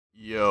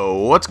Yo,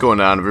 what's going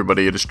on,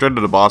 everybody? It is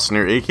Dreaded of Boston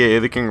here, aka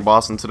the King of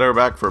Boston. Today we're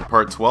back for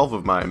part 12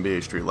 of my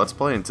NBA Street Let's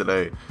Play, and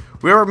today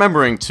we are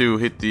remembering to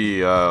hit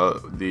the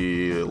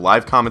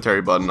live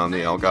commentary button on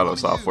the Elgato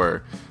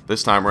software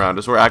this time around,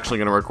 as we're actually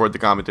going to record the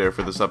commentary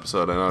for this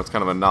episode. I know it's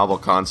kind of a novel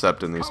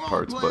concept in these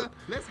parts, but...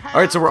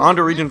 Alright, so we're on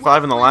to Region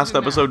 5. In the last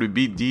episode, we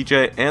beat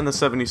DJ and the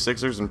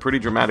 76ers in pretty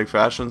dramatic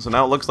fashion, so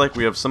now it looks like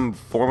we have some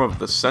form of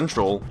the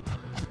Central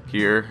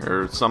here,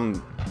 or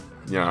some...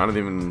 Yeah, I don't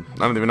even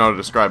know how to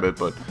describe it,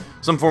 but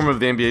some form of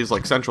the NBA's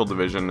like Central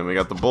Division, and we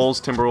got the Bulls,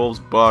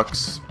 Timberwolves,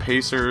 Bucks,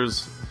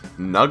 Pacers,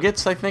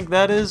 Nuggets, I think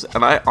that is,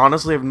 and I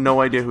honestly have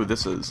no idea who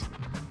this is.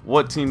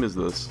 What team is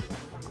this?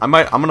 I'm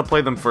gonna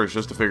play them first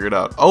just to figure it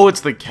out. Oh, it's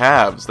the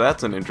Cavs.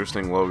 That's an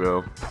interesting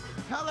logo.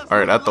 All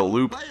right, at the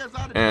loop,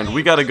 and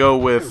we gotta go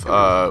with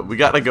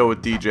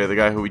DJ, the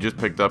guy who we just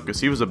picked up, because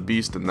he was a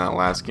beast in that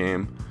last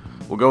game.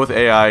 We'll go with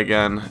AI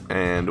again,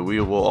 and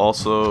we will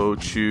also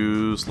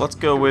choose, let's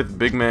go with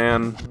big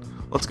man,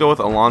 let's go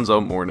with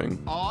Alonzo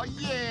Mourning. Oh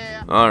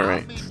yeah.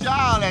 Alright.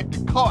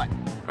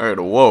 Alright,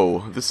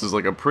 whoa, this is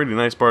like a pretty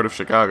nice part of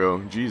Chicago,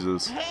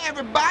 Jesus. Hey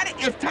everybody,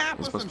 it's time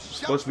for some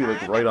supposed to be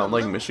like right on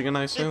Lake Michigan,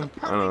 I assume?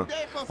 I don't know.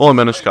 Well, I've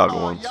been to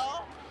Chicago once.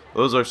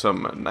 Those are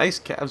some nice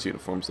Cavs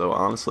uniforms though,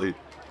 honestly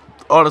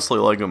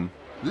like them.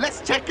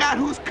 Let's check out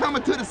who's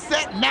coming to the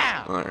set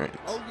now. Alright.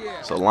 Oh,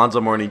 yeah. So Alonzo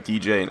Mourning,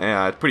 DJ, and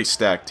AI. Pretty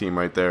stacked team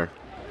right there.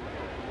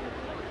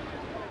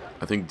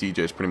 I think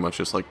DJ's pretty much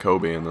just like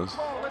Kobe in this.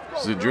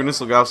 Zydrunas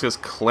Ilgauskas,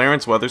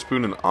 Clarence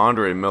Weatherspoon, and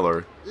Andre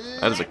Miller.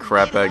 That is a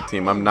crapbag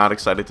team. I'm not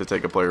excited to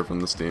take a player from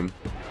this team.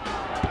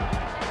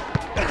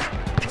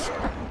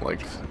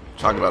 Like,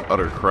 talk about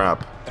utter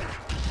crap.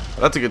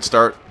 That's a good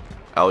start.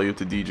 Alley-oop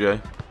to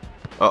DJ.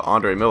 Oh,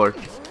 Andre Miller.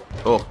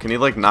 Oh, can he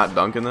like not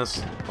dunk in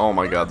this? Oh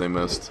my god, they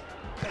missed.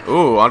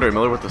 Ooh, Andre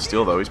Miller with the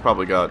steal, though. He's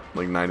probably got,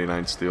 like,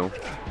 99 steal.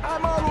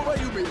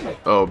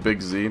 Oh,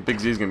 Big Z. Big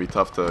Z is going to be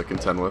tough to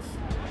contend with.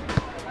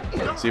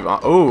 See if...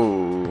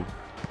 Oh,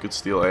 good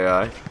steal,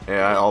 AI.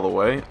 AI all the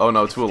way. Oh,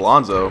 no, to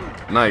Alonzo.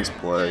 Nice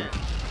play.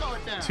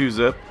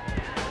 2-zip.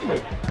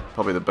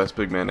 Probably the best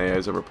big man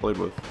AI's ever played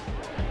with.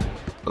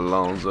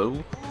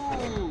 Alonzo.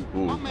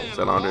 Ooh, is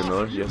that Andre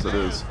Miller? Yes, it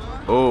is.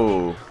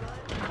 Oh,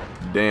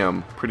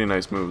 damn. Pretty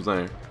nice moves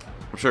there.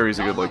 I'm sure he's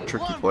a good, like,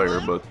 tricky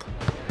player, but...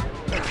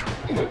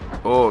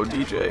 Oh,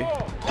 DJ.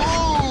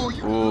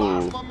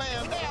 Ooh.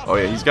 Oh,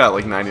 yeah, he's got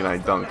like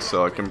 99 dunks,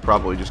 so I can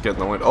probably just get in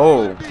the win.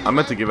 Oh, I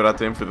meant to give it out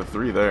to him for the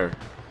 3 there.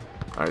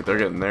 Alright, they're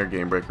getting their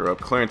game breaker up.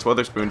 Clarence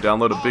Weatherspoon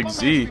download a Big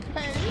Z.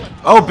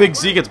 Oh, Big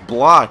Z gets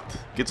blocked.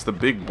 Gets the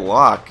big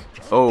block.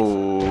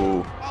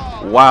 Oh.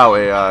 Wow,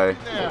 AI.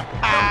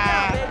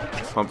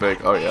 Pump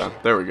fake. Oh, yeah.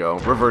 There we go.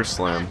 Reverse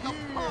slam.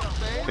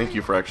 Thank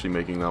you for actually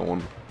making that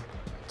one.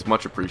 It's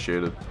much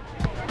appreciated.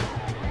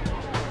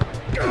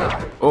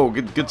 Oh,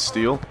 good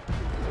steal.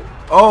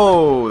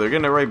 Oh, they're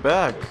getting it right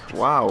back.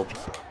 Wow.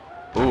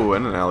 Oh,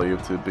 and an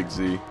alley-oop to Big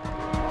Z.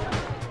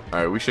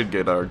 Alright, we should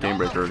get our game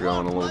breaker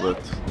going a little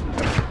bit.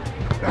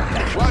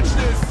 Watch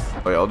this.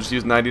 Oh yeah, I'll just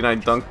use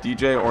 99 dunk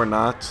DJ or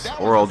not.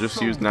 Or I'll just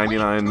use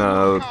 99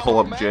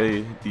 pull-up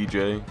J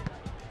DJ.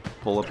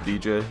 Pull-up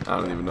DJ. I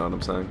don't even know what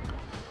I'm saying.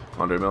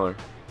 Andre Miller.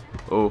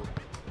 Oh.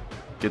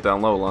 Get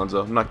down low,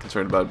 Alonzo. I'm not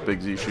concerned about Big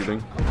Z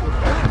shooting.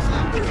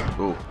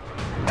 Oh.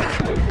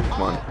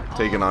 Come on.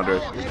 Take it, Andre.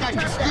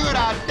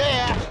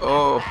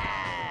 Oh.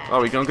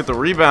 Oh, we don't get the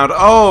rebound.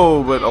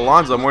 Oh, but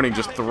Alonzo Mourning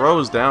just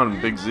throws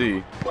down Big Z.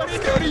 What did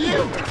he do to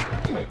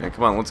you? Man,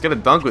 come on, let's get a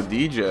dunk with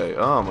DJ.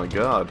 Oh my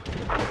god.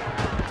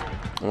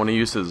 I want to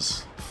use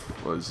his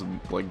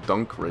like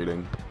dunk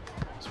rating.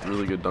 It's a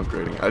really good dunk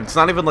rating. It's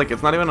not even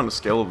on a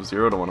scale of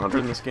 0 to 100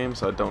 in this game,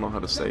 so I don't know how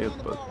to say it,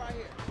 but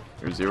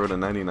or 0 to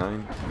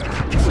 99.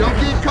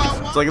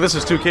 It's like this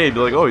is 2K, be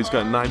like, oh, he's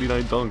got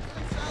 99 dunk.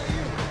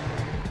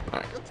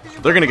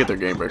 They're gonna get their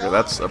game breaker.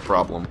 That's a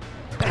problem.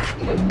 Come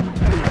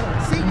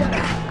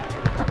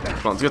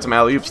on, let's get some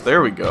alley-oops.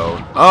 There we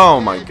go. Oh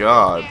my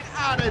god.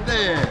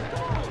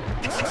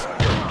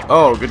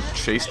 Oh, good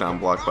chase down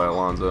block by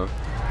Alonzo.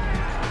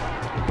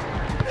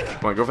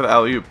 Come on, go for the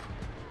alley-oop.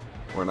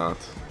 Or not.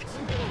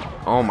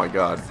 Oh my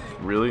god.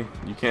 Really?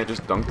 You can't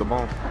just dunk the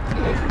ball?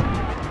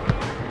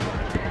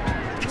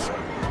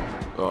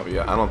 Oh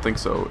yeah, I don't think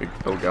so.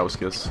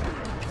 Ilgauskas.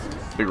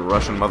 Big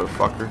Russian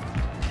motherfucker.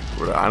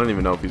 I don't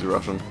even know if he's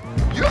Russian.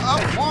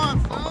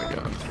 Oh my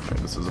god.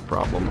 Right, this is a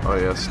problem. Oh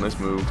yes, nice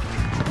move.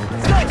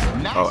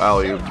 Oh,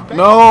 alley-oop.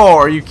 No,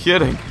 are you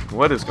kidding?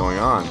 What is going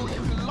on?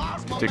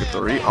 Take a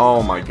 3?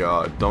 Oh my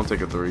god. Don't take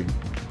a 3.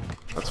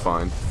 That's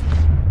fine.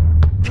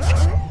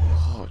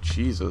 Oh,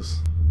 Jesus.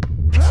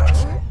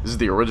 This is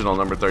the original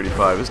number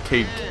 35. This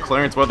is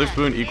Clarence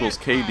Weatherspoon equals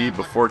KD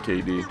before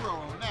KD.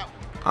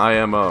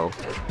 IMO.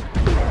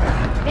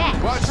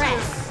 Watch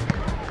this.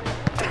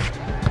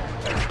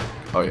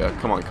 Oh yeah,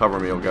 come on, cover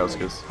me,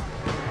 Ilgauskas.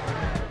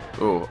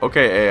 Ooh,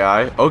 okay,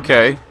 AI.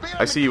 Okay,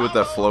 I see you with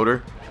that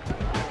floater,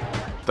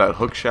 that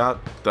hook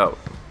shot,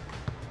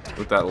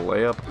 with that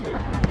layup.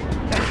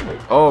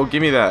 Oh,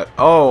 give me that.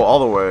 Oh, all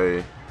the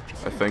way,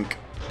 I think.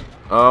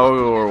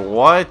 Oh, or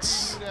what?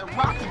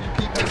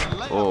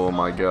 Oh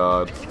my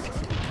god.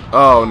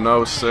 Oh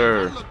no,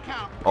 sir.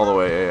 All the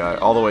way AI.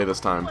 All the way this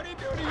time.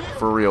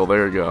 For real,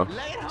 there you go.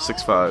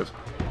 6-5.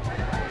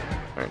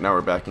 Alright, now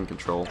we're back in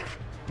control.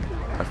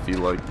 I feel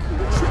like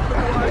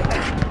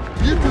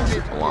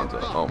Alonzo.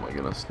 Oh my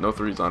goodness. No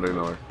threes, Andre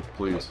Miller.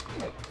 Please.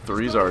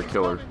 Threes are a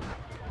killer.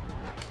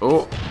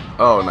 Oh.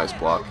 Oh, nice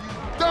block.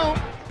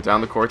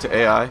 Down the court to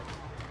AI.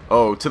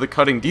 Oh, to the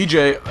cutting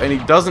DJ, and he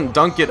doesn't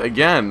dunk it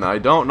again. I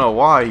don't know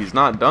why he's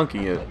not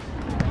dunking it.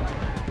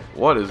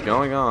 What is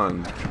going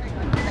on?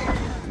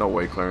 No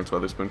way, Clarence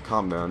Weatherspoon.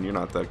 Calm down. You're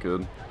not that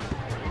good.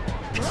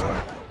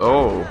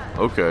 Oh,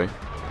 okay.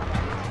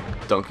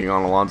 Dunking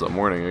on Alonzo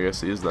Mourning. I guess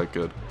he is that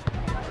good.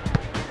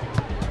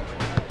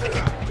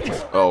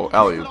 Oh,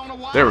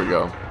 alley-oop. There we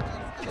go.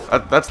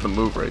 That's the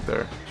move right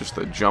there. Just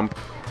a jump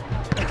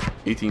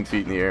 18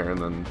 feet in the air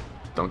and then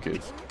dunk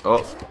it.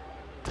 Oh.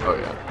 Oh,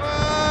 yeah.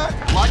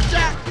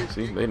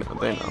 See? They know.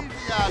 Oh,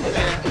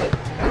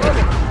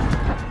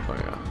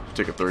 yeah.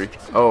 Take a three.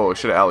 Oh,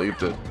 should have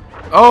alley-ooped it.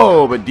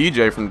 Oh, but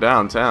DJ from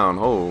downtown.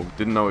 Oh,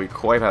 didn't know he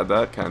quite had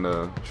that kind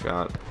of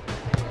shot.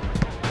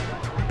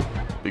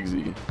 Big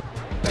Z.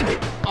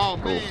 Oh,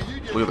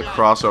 look at the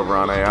crossover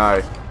on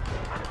AI.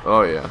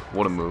 Oh, yeah.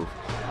 What a move.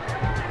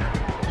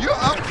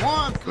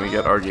 Can we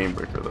get our game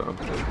breaker, though?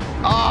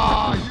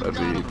 That'd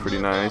be pretty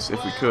nice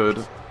if we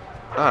could.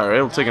 Alright,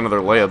 we'll take another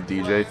layup,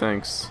 DJ.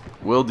 Thanks.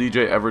 Will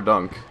DJ ever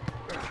dunk?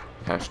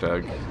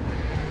 Hashtag.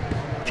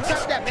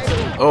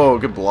 Oh,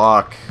 good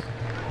block.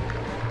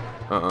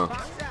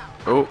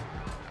 Oh.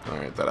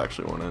 Alright, that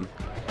actually went in.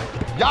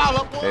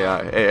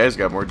 AI's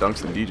got more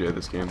dunks than DJ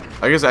this game.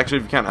 I guess actually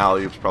if you count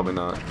alley-oops, probably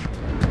not.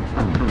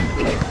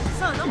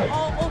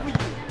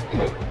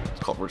 It's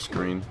called for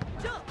screen.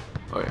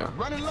 Oh yeah.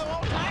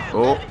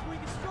 Oh.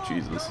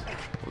 Jesus.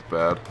 That was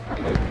bad.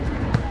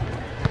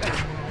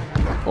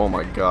 Oh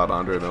my god,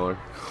 Andre Miller.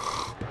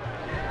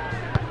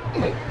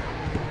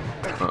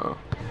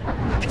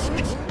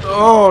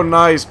 Oh,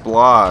 nice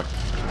block.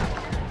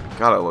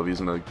 God, I love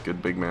using a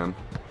good big man.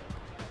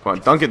 Come on,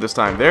 dunk it this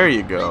time. There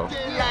you go.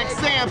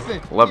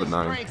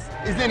 11-9.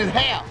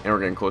 And we're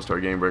getting close to our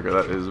game breaker.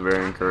 That is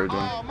very encouraging.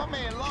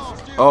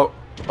 Oh,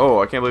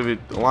 I can't believe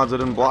Alonzo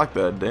didn't block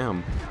that.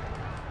 Damn.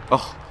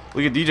 Oh,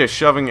 look at DJ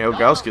shoving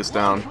Ilgauskas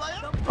down.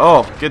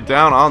 Oh, get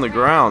down on the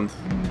ground.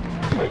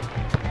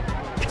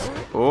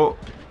 Oh,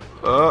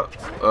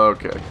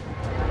 okay.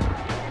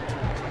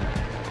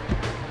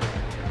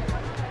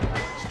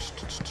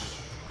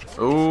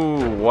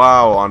 Oh,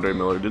 wow, Andre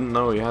Miller. Didn't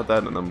know he had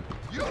that in him.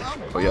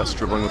 Oh, yes,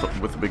 dribbling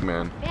with the big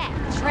man.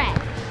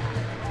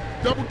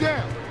 Double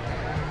down.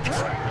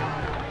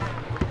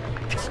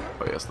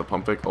 Oh, yes, the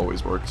pump fake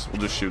always works.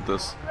 We'll just shoot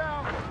this.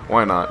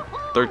 Why not?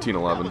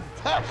 13-11.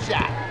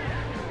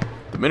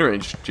 The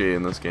mid-range J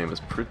in this game is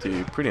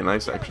pretty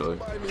nice, actually.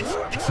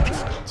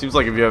 Seems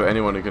like if you have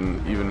anyone who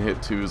can even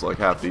hit twos like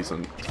half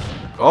decent.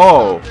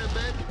 Oh!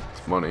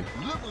 It's money.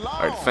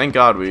 Alright, thank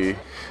God we...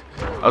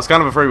 I was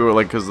kind of afraid we were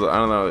like, because I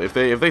don't know, if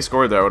they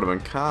scored there, I would have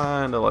been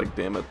kind of like,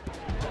 damn it.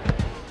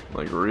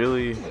 Like,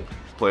 really?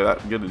 Play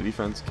that good a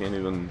defense? Can't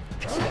even...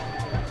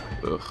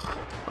 Ugh.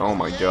 Oh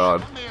my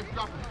god.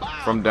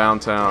 From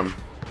downtown.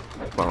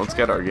 Come on, let's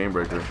get our game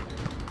breaker.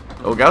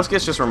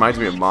 Ilgauskas just reminds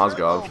me of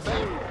Mozgov.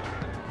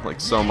 Like,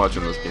 so much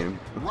in this game.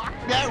 Rock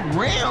that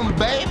rim,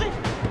 baby.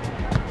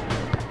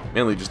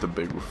 Mainly just a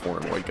big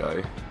reformed white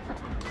guy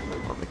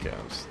on the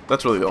Cavs.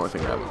 That's really the only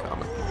thing they have in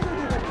common.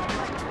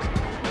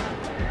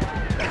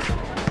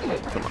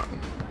 Come on.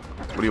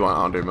 What do you want,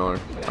 Andre Miller?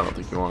 I don't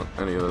think you want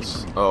any of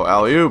this. Oh,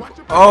 alley-oop.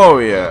 Oh,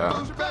 yeah.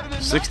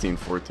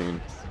 16-14.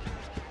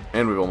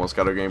 And we've almost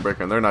got our game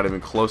breaker, and they're not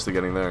even close to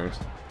getting theirs.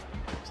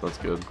 So that's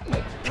good.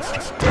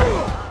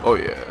 Oh,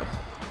 yeah.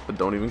 But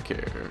don't even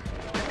care.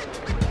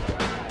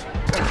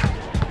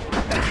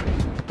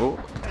 Oh,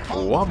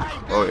 whomp.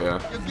 Oh, yeah.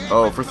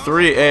 Oh, for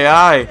three,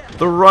 AI.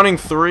 The running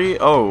three.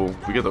 Oh,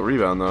 we get the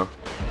rebound, though.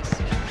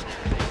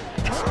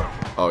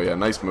 Oh, yeah.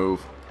 Nice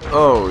move.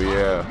 Oh,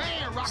 yeah.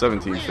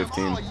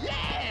 17-15.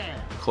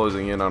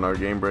 Closing in on our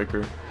game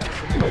breaker.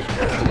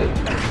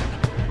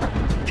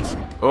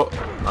 Oh,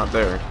 not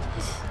there.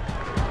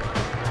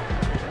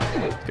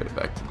 Let's get it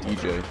back to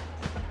DJ.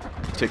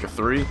 Take a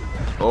three.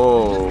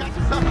 Oh.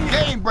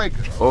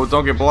 Oh,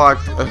 don't get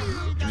blocked.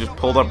 You just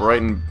pulled up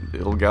right in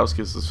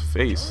Ilgauskas'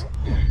 face.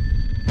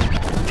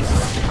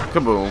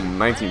 Kaboom.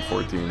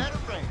 19-14.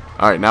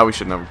 Alright, now we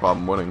shouldn't have a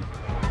problem winning.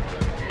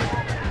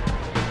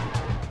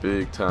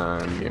 Big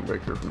time game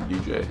breaker from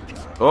DJ.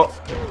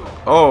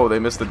 Oh, they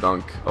missed the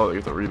dunk. Oh, they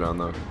get the rebound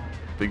though.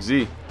 Big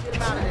Z.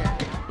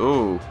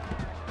 Ooh.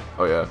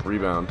 Oh yeah,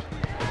 rebound.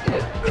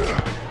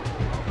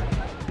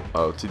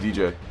 Oh, to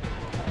DJ.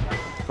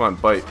 Come on,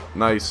 bite.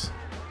 Nice.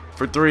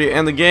 For three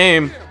and the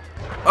game.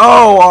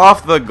 Oh,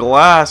 off the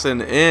glass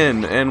and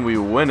in, and we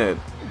win it.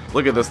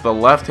 Look at this, the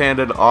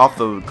left-handed off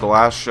the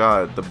glass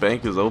shot. The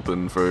bank is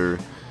open for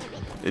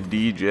a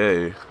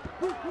DJ.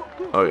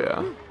 Oh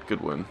yeah,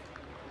 good win.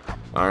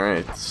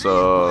 Alright,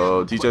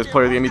 so DJ's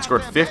player of the game. He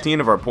scored 15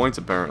 of our points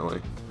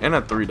apparently. And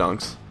had 3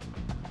 dunks.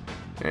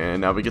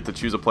 And now we get to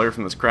choose a player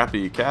from this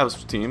crappy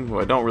Cavs team, who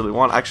I don't really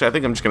want. Actually, I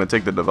think I'm just going to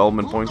take the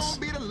development points,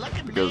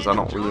 because I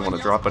don't really want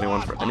to drop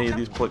anyone for any of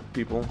these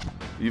people,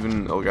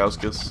 even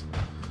Ilgauskas.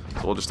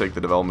 So we'll just take the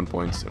development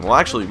points. And well,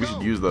 actually, we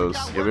should use those.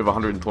 Yeah, we have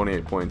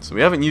 128 points.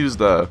 We haven't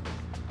used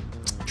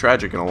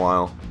Tragic in a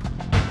while,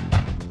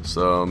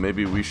 so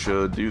maybe we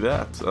should do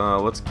that.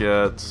 Let's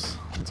get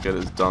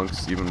his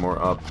dunks even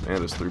more up,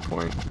 and his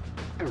 3-point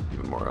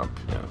even more up.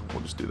 Yeah,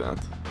 we'll just do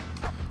that.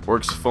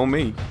 Works for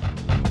me.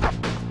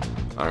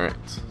 Alright,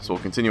 so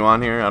we'll continue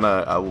on here.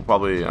 I will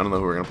probably, I don't know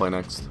who we're going to play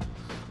next,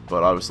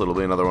 but obviously it'll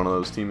be another one of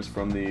those teams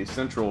from the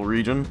Central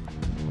region.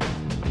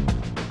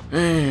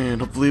 And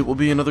hopefully it will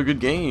be another good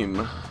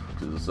game,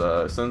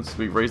 because since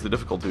we've raised the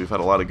difficulty, we've had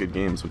a lot of good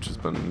games, which has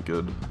been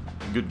good.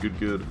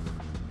 Good.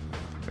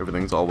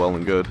 Everything's all well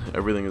and good.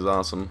 Everything is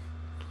awesome.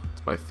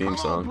 It's my theme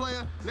song.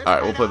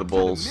 Alright, we'll play the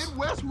Bulls.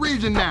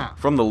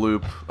 From the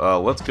loop,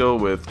 let's go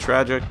with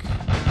Tragic,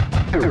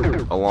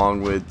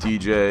 along with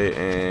DJ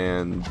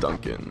and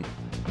Duncan.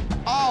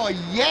 Oh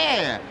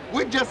yeah,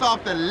 we're just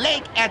off the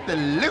lake at the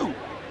loop.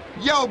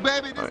 Yo,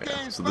 baby, this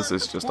game's so this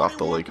is just off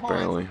the lake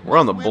apparently. We're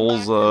on the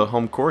Bulls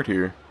home court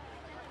here,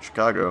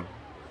 Chicago.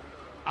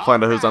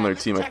 Find out who's on their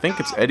team. I think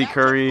it's Eddie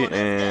Curry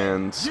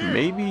and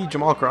maybe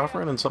Jamal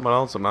Crawford and someone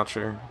else. I'm not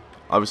sure.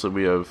 Obviously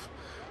we have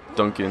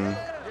Duncan.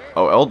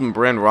 Oh, Elton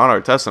Brand,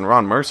 Ron Artest, and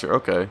Ron Mercer.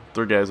 Okay,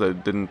 3 guys I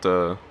didn't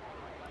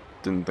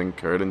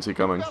think or didn't see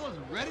coming.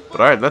 But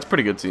alright, that's a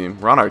pretty good team.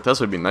 Ron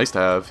Artest would be nice to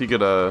have. He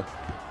could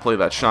play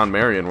that Sean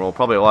Marion role,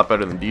 probably a lot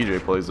better than DJ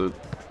plays it.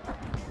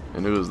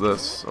 And who is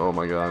this? Oh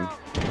my god.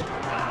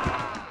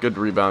 Good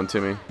rebound,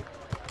 Timmy.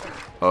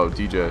 Oh,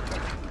 DJ.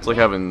 It's like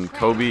having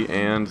Kobe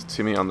and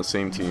Timmy on the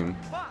same team.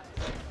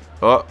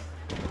 Oh.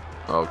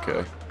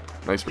 Okay.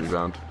 Nice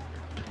rebound.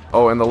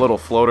 Oh, and the little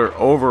floater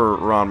over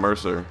Ron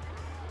Mercer.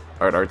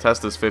 Alright,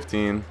 Artest is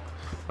 15.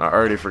 I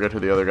already forget who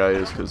the other guy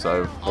is because I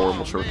have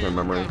horrible short-term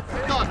memory.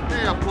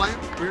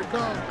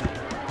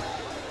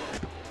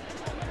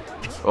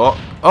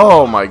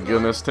 Oh my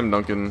goodness, Tim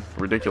Duncan,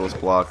 ridiculous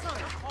block.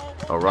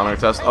 Oh, Ron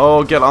Artest.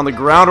 Oh, get on the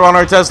ground, Ron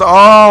Artest.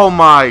 Oh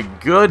my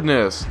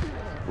goodness.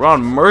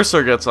 Ron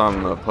Mercer gets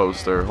on the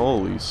poster.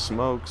 Holy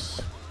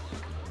smokes.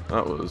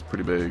 That was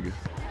pretty big.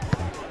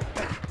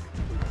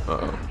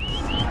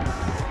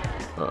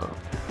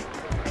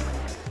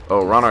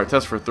 Oh, Ron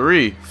Artest for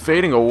 3.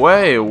 Fading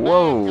away.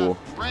 Whoa.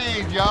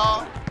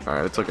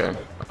 Alright, it's okay.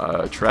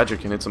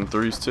 Tragic can hit some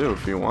 3s too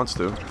if he wants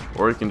to.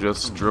 Or he can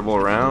just dribble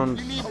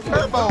around.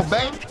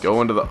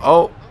 Go into the...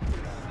 Oh!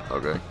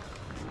 Okay.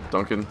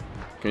 Duncan,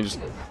 can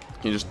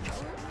you just...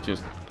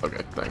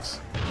 Okay, thanks.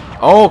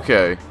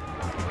 Okay.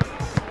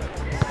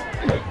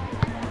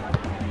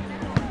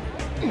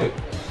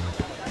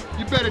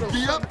 You better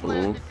D up.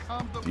 Ooh.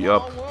 D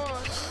up.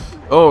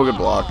 Oh, good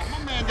block.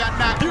 Got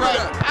knocked right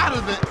out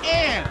of the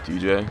air.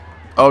 DJ.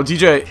 Oh,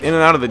 DJ in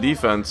and out of the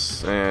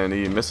defense, and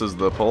he misses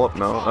the pull-up.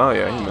 No. Oh,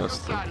 yeah, he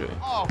missed. Okay.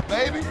 Oh,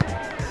 baby.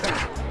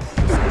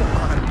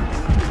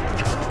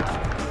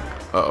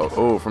 Uh-oh.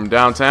 Oh, from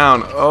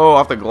downtown. Oh,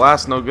 off the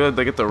glass. No good.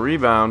 They get the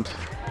rebound.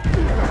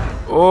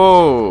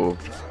 Oh.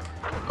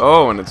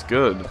 Oh, and it's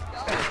good.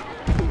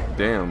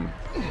 Damn.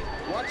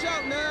 Watch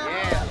out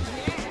now.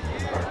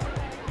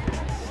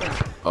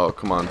 Oh,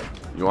 come on.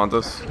 You want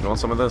this? You want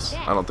some of this?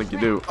 I don't think you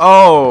do.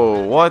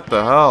 Oh, what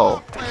the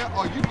hell?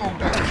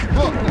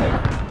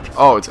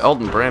 Oh, it's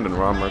Elton Brandon,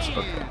 Ron Mercer.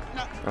 Okay,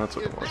 that's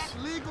what it was.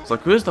 It's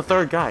like, who's the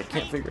 3rd guy? I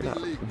can't figure it out.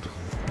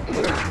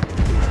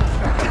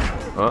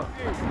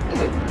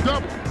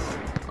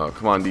 Oh,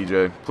 come on,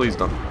 DJ. Please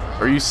don't.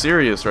 Are you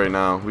serious right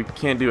now? We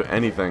can't do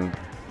anything.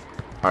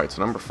 Alright,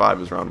 so number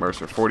 5 is Ron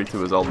Mercer.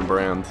 42 is Elton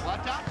Brand.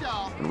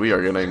 And we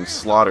are getting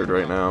slaughtered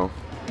right now.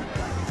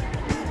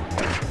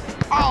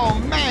 Oh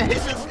man,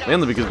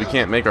 mainly because we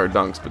can't make our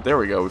dunks, but there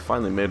we go. We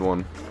finally made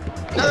one.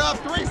 They're up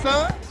 3,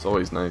 son. It's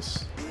always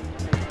nice.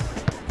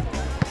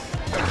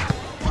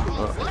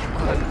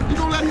 You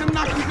gonna let him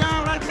knock you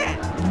down like that?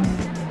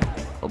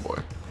 Oh boy.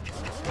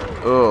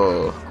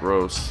 Oh,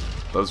 gross.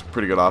 That was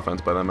pretty good offense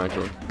by them,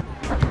 actually.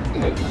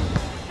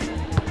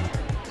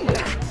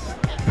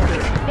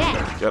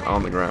 Get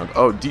on the ground.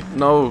 Oh,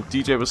 no,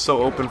 DJ was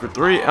so open for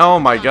 3. Oh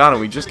my god,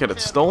 and we just get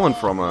it stolen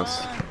from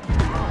us.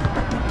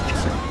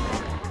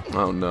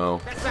 Oh no.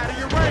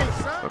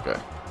 Okay.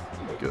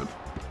 Good.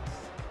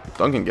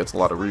 Duncan gets a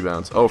lot of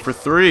rebounds. Oh, for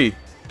 3.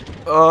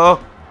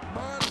 Oh.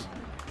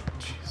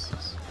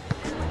 Jesus.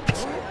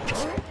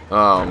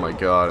 Oh my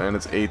god. And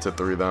it's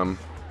 8-3 them.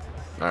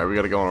 Alright, we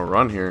gotta go on a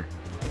run here.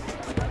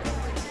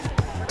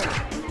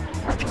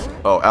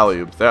 Oh,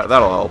 alley-oop.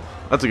 That'll help.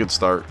 That's a good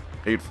start.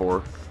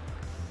 8-4.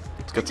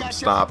 Let's get some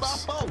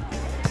stops.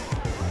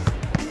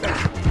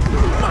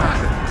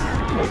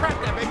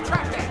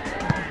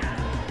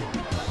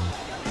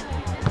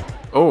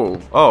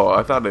 Oh,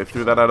 I thought they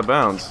threw that out of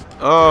bounds.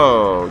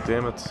 Oh,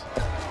 damn it.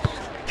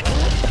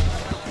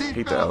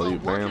 Hate the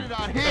alley-oop, man.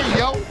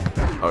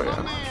 Oh,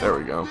 yeah. There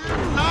we go.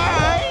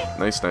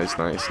 Nice.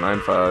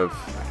 9-5.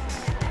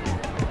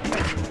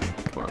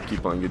 Come on,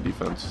 keep playing good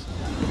defense.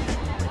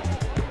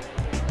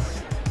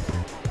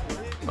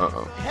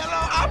 Uh-oh.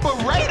 Hello,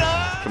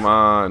 operator! Come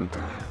on.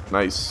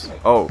 Nice.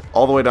 Oh,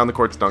 all the way down the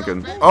court to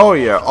Duncan. Oh,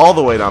 yeah, all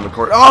the way down the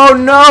court. Oh,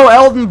 no!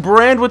 Elton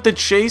Brand with the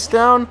chase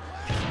down?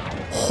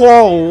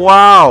 Oh,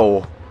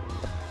 wow.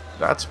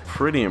 That's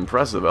pretty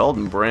impressive.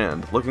 Elton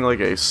Brand. Looking like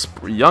a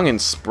young and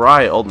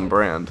spry Elton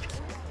Brand.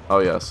 Oh,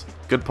 yes.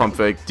 Good pump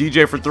fake.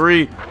 DJ for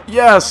 3.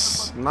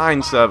 Yes!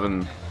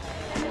 9-7.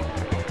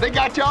 They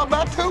got y'all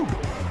by 2.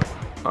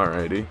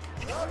 Alrighty.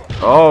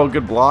 Oh,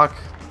 good block.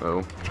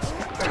 Oh.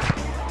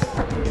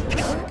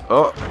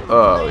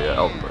 Oh, yeah,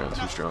 Elton Brand's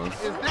too strong.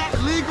 Is that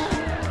legal?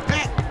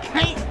 That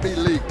can't be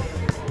legal.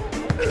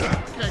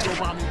 Can't go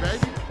by me,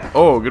 baby.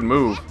 Oh, good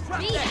move.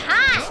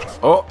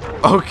 Oh,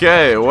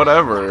 okay,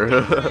 whatever. I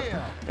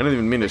didn't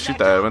even mean to shoot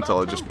that until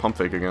I just pump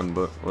fake again,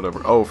 but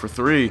whatever. Oh, for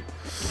 3.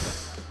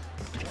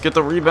 Get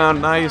the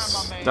rebound,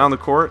 nice. Down the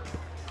court.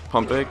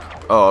 Pump fake.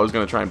 Oh, I was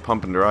going to try and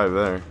pump and drive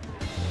there.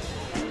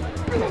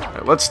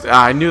 Right, let's.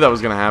 I knew that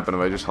was going to happen if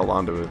I just held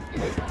on to it.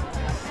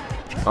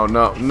 Oh,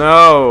 no.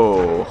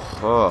 No!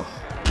 Oh.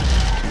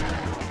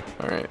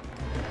 Alright.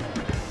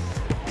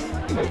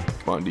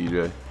 Come on,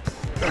 DJ.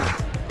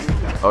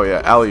 Oh,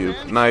 yeah,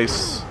 alley-oop.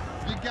 Nice.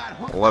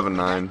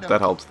 11-9.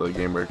 That helps the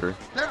game breaker.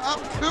 They're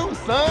up 2,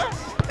 son.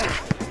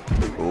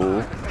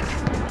 Cool.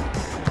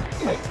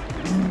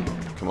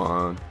 Come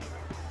on.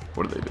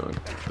 What are they doing?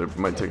 They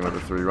might take another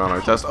 3 round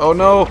our test. Oh,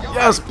 no!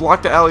 Yes!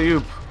 Block the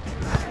alley-oop.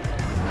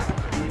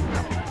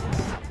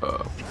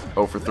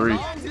 Oh, for 3.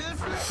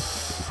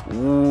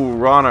 Ooh,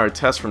 Ron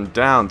Artest from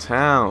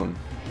downtown.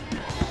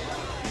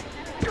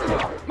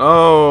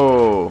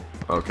 Oh!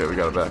 Okay, we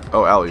got it back.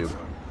 Oh, alley-oop.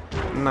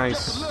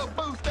 Nice.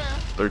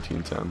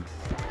 13-10.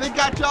 They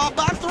got y'all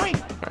by 3.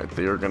 Alright,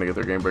 they are gonna get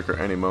their game breaker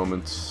any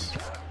moment.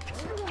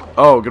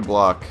 Oh, good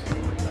block.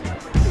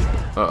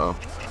 Uh-oh.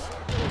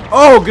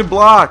 Oh, good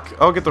block!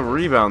 Oh, get the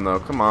rebound,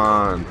 though. Come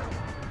on.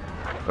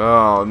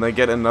 Oh, and they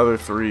get another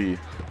 3.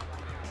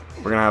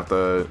 We're gonna have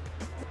to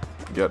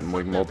get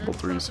like multiple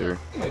 3s here.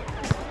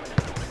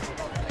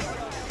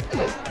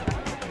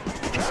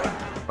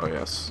 Oh,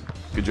 yes.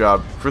 Good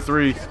job. For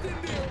 3.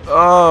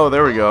 Oh,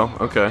 there we go.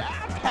 Okay.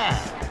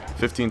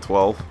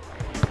 15-12.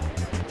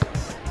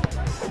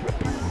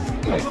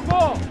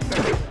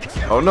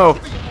 Oh, no.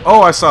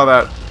 Oh, I saw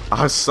that.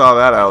 I saw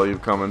that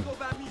alley-oop coming.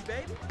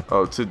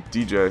 Oh, to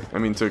DJ. I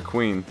mean, to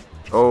Queen.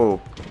 Oh,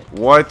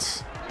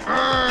 what?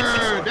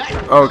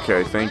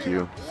 Okay, thank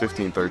you.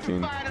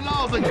 15-13.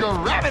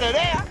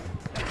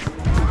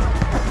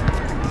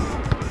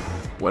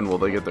 When will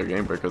they get their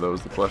game breaker, though,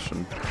 is the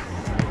question.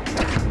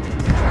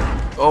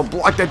 Oh,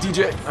 block that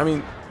DJ. I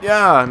mean,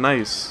 yeah,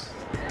 nice.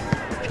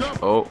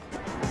 Oh.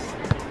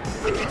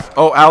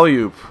 Oh,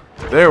 alley-oop.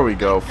 There we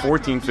go.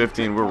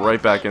 14-15. We're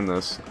right back in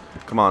this.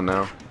 Come on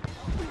now.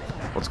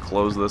 Let's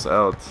close this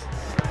out.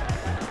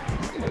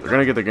 They're going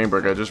to get the game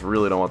break. I just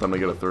really don't want them to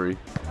get a 3.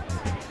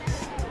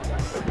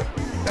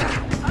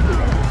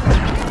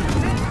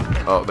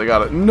 Oh, they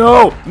got it.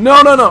 No!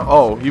 No, no, no!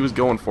 Oh, he was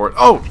going for it.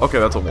 Oh, okay,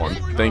 that's a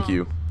 1. Thank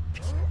you.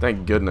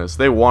 Thank goodness.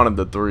 They wanted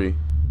the 3.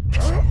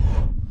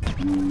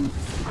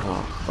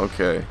 Oh,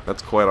 okay,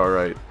 that's quite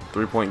alright.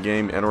 3-point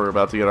game, and we're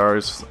about to get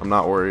ours. I'm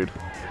not worried.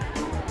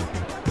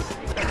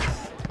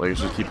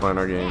 Let's just keep playing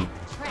our game.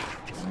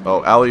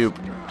 Oh, alley-oop.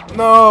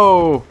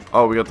 No!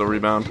 Oh, we got the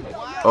rebound.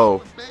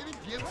 Oh.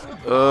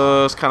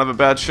 It's kind of a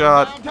bad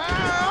shot.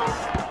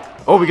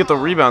 Oh, we get the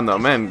rebound, though.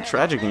 Man,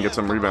 Tragic can get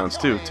some rebounds,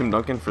 too. Tim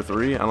Duncan for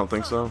 3? I don't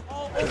think so.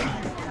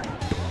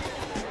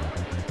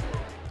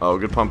 Oh,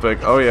 good pump fake.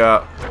 Oh,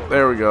 yeah.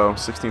 There we go.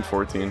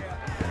 16-14.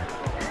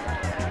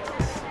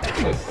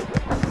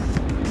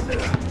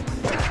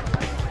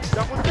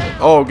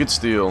 Oh, good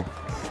steal.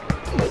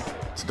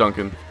 It's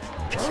Duncan.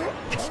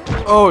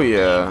 Oh,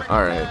 yeah.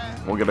 Alright.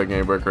 We'll get a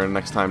game breaker in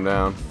next time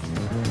down.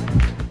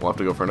 We'll have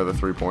to go for another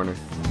 3-pointer.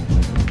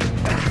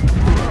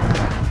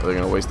 Are they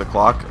going to waste the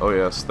clock? Oh,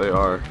 yes, they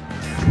are.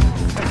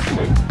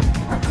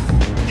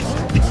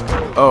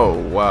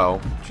 Oh, wow.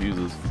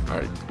 Jesus.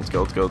 Alright, let's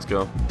go, let's go, let's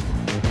go.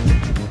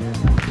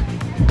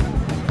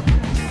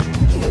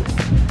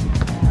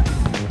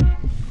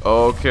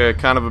 Okay,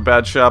 kind of a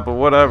bad shot, but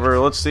whatever.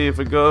 Let's see if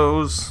it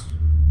goes.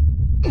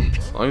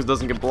 As long as it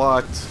doesn't get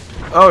blocked.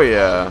 Oh,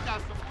 yeah.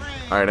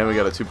 Alright, and we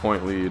got a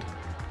 2-point lead.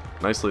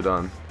 Nicely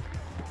done.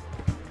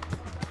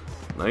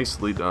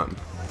 Nicely done.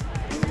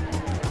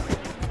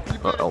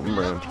 Oh, Elton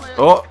Brand.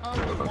 Oh!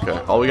 Okay,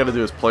 all we gotta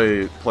do is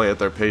play at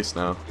their pace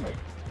now.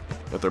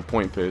 At their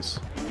point pace.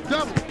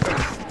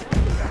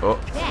 Oh.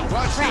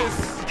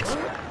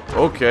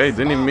 Okay,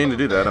 didn't even mean to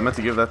do that. I meant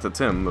to give that to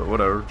Tim, but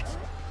whatever.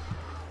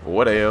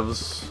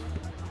 Whatevs.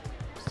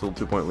 Still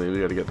 2-point lead. We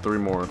gotta get 3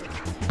 more.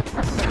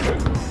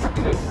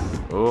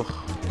 Oh.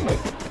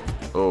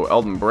 Oh,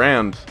 Elton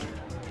Brand.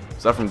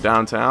 Is that from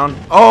downtown?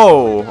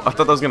 Oh! I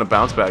thought that was gonna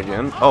bounce back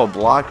in. Oh,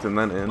 blocked and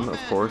then in, of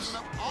course.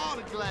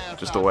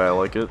 Just the way I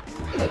like it.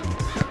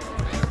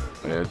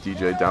 Yeah,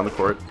 DJ down the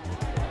court.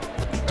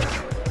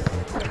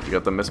 You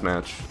got the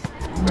mismatch.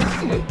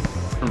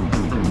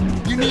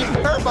 You need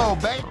turbo,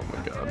 baby. Oh my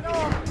god.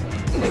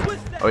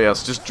 Oh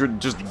yes, just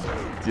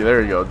yeah,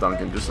 there you go,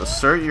 Duncan. Just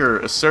assert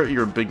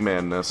your big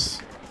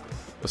manness.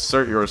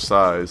 Assert your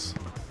size.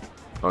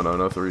 Oh no,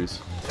 no threes.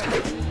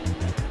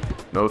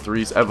 No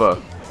threes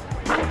ever.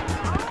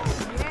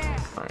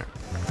 Alright.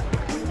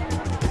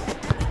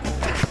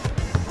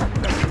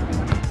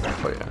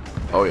 Oh yeah.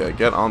 Oh yeah,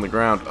 get on the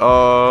ground.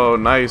 Oh,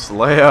 nice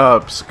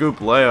layup. Scoop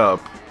layup.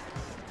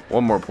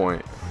 One more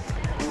point.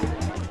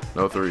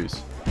 No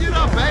threes. Get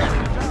up,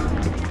 baby.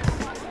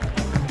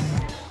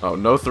 Oh,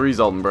 no threes,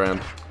 Elton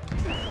Brand.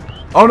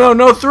 Oh no,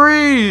 no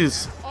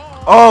threes!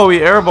 Oh, he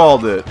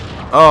airballed it.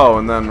 Oh,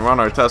 and then Ron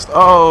Artest.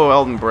 Oh,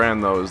 Elton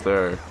Brand though is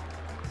there.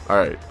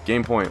 Alright,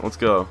 game point. Let's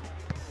go.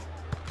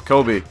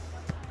 Kobe.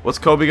 What's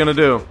Kobe gonna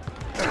do?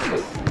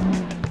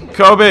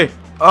 Kobe!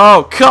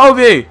 Oh,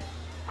 Kobe!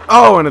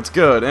 Oh, and it's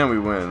good, and we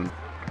win.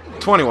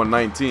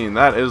 21-19.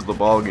 That is the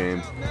ball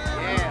game.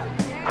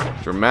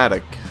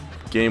 Dramatic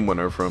game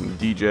winner from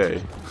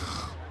DJ.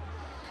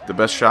 The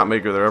best shot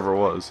maker there ever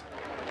was.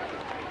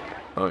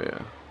 Oh yeah,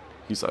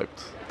 he's hyped.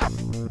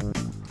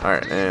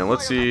 Alright, and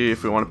let's see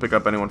if we want to pick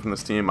up anyone from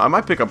this team. I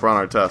might pick up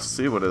Ron Artest,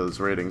 see what his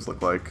ratings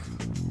look like.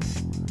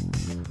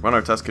 Ron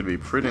Artest could be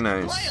pretty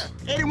nice.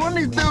 Any one of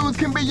these dudes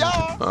can be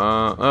y'all.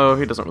 Oh,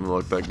 he doesn't really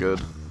look that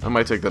good. I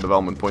might take the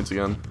development points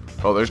again.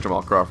 Oh, there's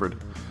Jamal Crawford.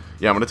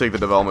 Yeah, I'm going to take the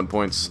development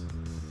points.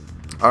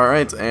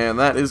 Alright, and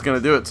that is going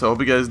to do it. So I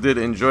hope you guys did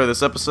enjoy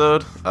this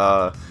episode.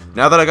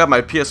 Now that I got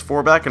my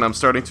PS4 back and I'm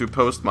starting to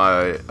post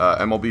my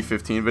MLB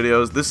 15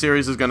 videos, this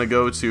series is going to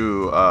go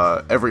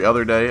to every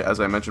other day,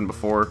 as I mentioned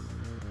before.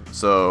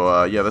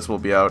 So, yeah, this will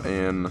be out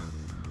in...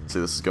 Let's see,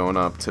 this is going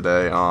up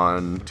today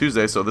on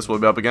Tuesday, so this will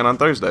be up again on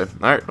Thursday.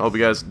 Alright, I hope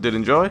you guys did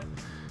enjoy,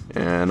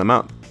 and I'm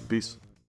out. Peace.